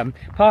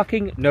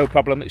 Parking, no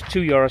problem. It's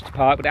 €2 to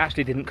park, but it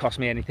actually didn't cost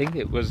me anything.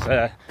 It was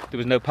there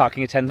was no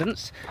parking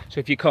attendance. So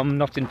if you come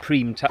not in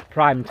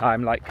prime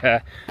time like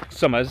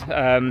summers,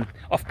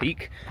 off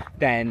peak,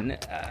 then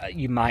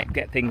you might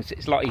get things.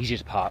 It's a lot easier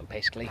to park,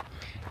 basically.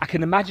 I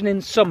can imagine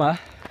in summer,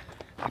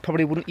 I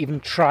probably wouldn't even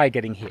try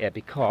getting here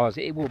because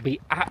it will be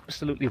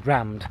absolutely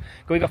rammed.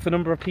 Going off the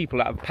number of people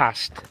that have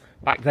passed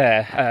back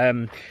there,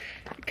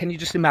 can you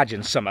just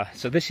imagine summer?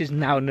 So this is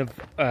now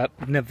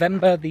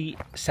November the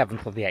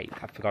 7th or the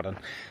 8th, I've forgotten.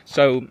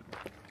 So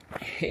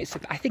it's,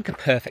 I think, a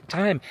perfect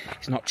time.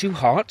 It's not too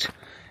hot.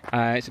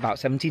 It's about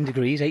 17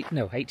 degrees,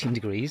 18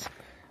 degrees.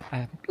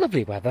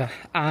 Lovely weather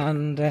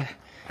and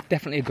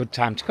definitely a good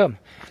time to come.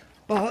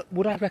 But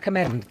would I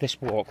recommend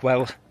this walk?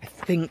 Well, I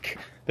think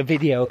the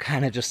video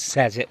kind of just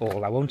says it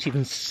all. I won't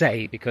even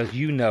say because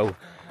you know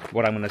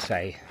what I'm going to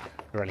say.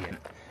 Brilliant.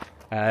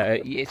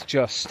 It's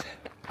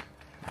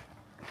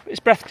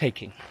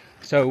breathtaking.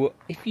 So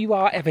if you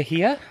are ever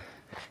here,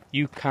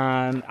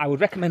 I would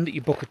recommend that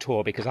you book a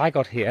tour because I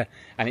got here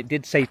and it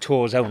did say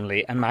tours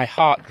only and my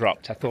heart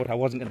dropped. I thought I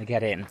wasn't going to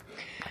get in.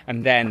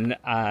 And then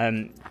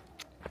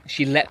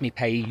she let me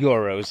pay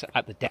euros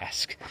at the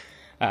desk.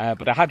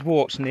 But I had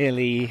walked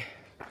nearly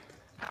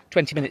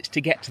 20 minutes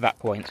to get to that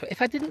point. So if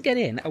I didn't get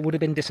in, I would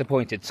have been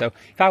disappointed. So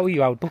if I were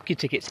you, I would book your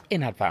tickets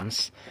in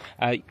advance.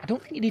 I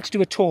don't think you need to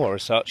do a tour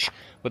as such,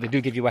 but they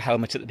do give you a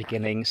helmet at the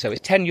beginning. So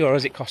it's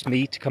 €10 it cost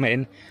me to come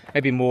in,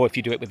 maybe more if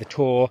you do it with a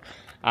tour.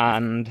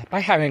 And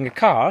by hiring a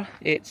car,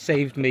 it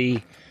saved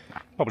me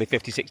probably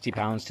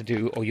 £50–60 to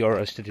do, or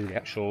euros to do the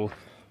actual,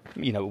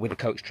 you know, with a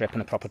coach trip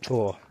and a proper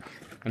tour.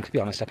 And to be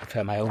honest, I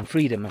prefer my own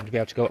freedom and to be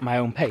able to go at my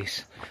own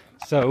pace.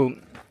 So,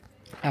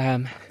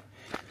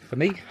 for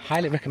me,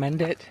 highly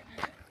recommend it.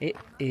 It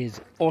is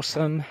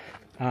awesome.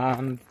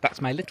 That's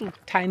my little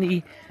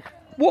tiny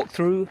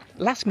walk-through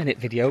last-minute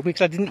video because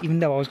I didn't even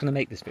know I was going to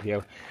make this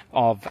video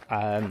of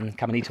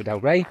Caminito del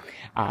Rey.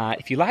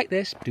 If you like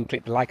this, do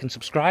click the like and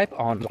subscribe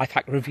on Life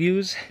Hack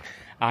Reviews.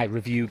 I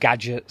review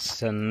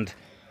gadgets and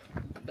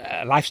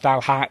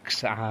lifestyle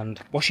hacks and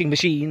washing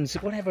machines,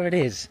 whatever it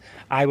is,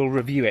 I will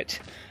review it.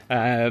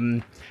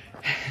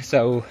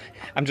 So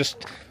I'm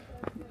just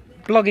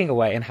blogging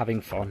away and having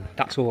fun.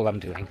 That's all I'm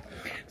doing.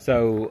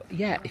 So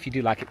yeah, if you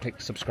do like it, click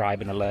subscribe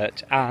and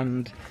alert,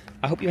 and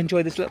I hope you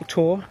enjoy this little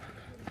tour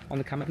on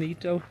the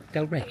Caminito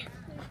del Rey.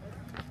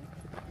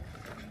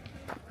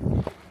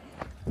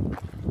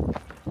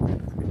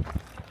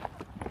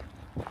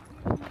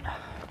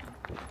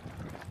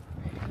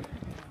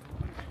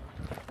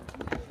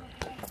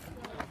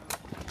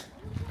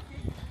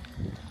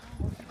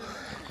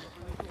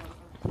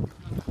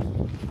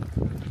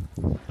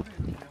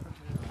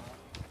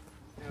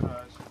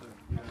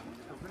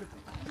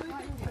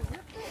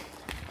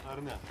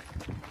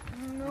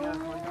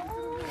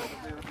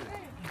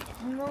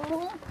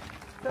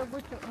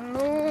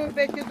 Nu,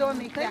 veți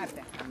domnii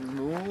chiate.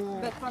 Nu,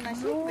 Veți până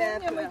și pe...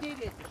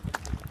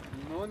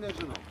 Nu, nu ne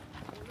ajunăm.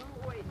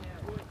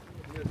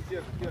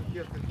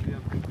 Chiar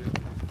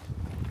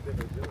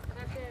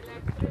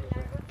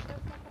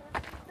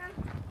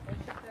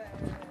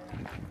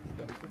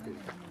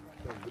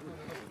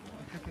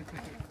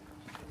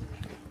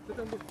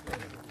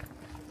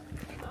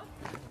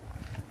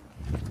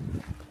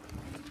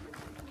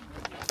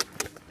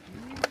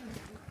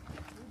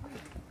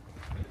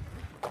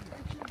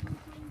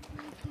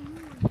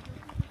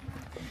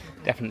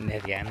Definitely near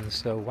the end,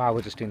 so while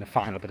we're just doing the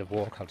final bit of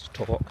walk, I'll just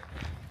talk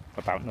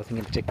about nothing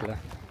in particular.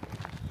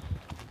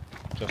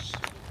 Just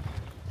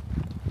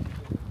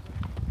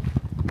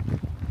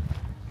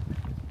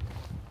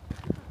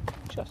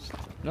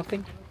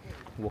nothing.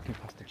 Walking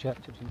past the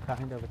church of some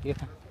kind over here,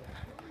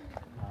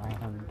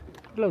 and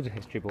loads of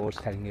history boards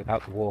telling you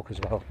about the walk as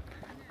well,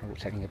 and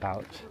telling you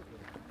about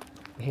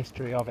the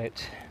history of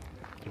it,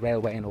 the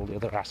railway and all the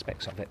other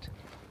aspects of it.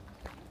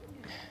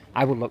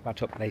 I will look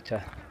that up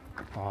later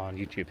on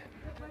YouTube.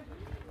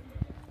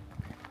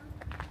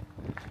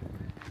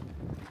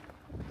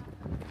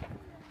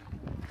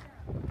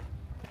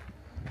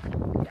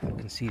 Yeah, you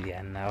can see the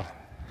end now,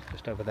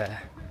 just over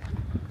there.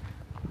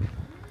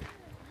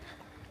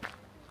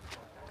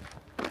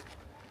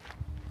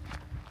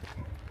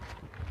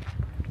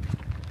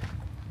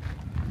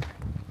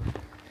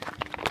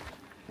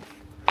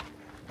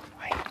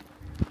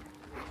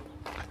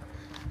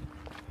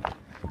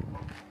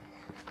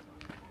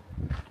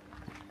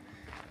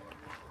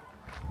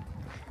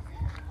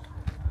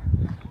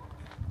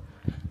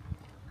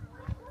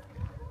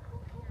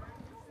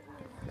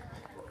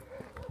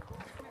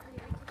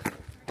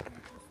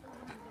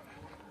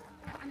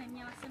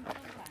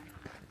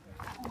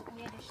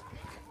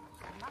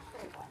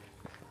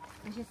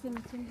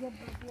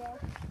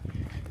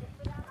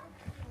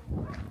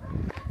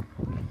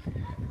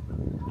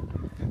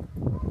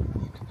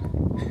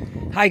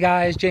 Hi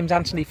guys, James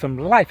Anthony from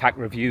Lifehack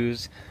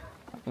Reviews.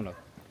 Oh no,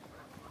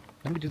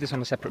 let me do this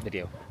on a separate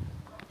video.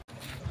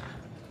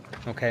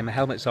 Okay, my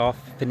helmet's off,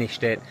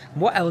 finished it.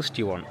 What else do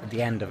you want at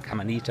the end of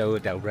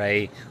Caminito Del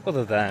Rey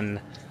other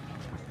than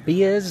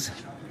beers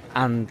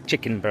and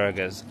chicken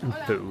burgers and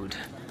food?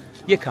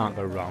 You can't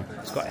go wrong.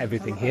 It's got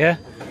everything here.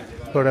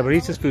 Para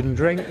Burritos, food and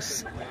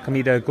drinks.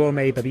 Comida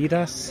gourmet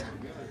bebidas.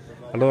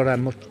 Allora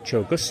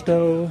mucho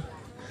gusto.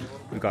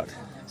 We've got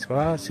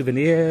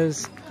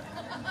souvenirs.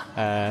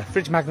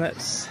 Fridge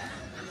magnets,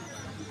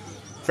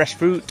 fresh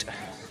fruit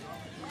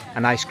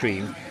and ice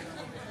cream,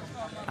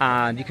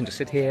 and you can just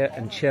sit here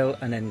and chill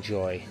and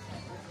enjoy.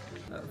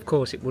 Of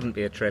course it wouldn't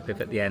be a trip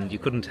if at the end you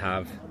couldn't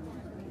have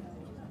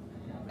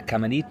a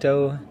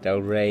Caminito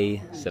Del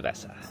Rey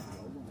cerveza.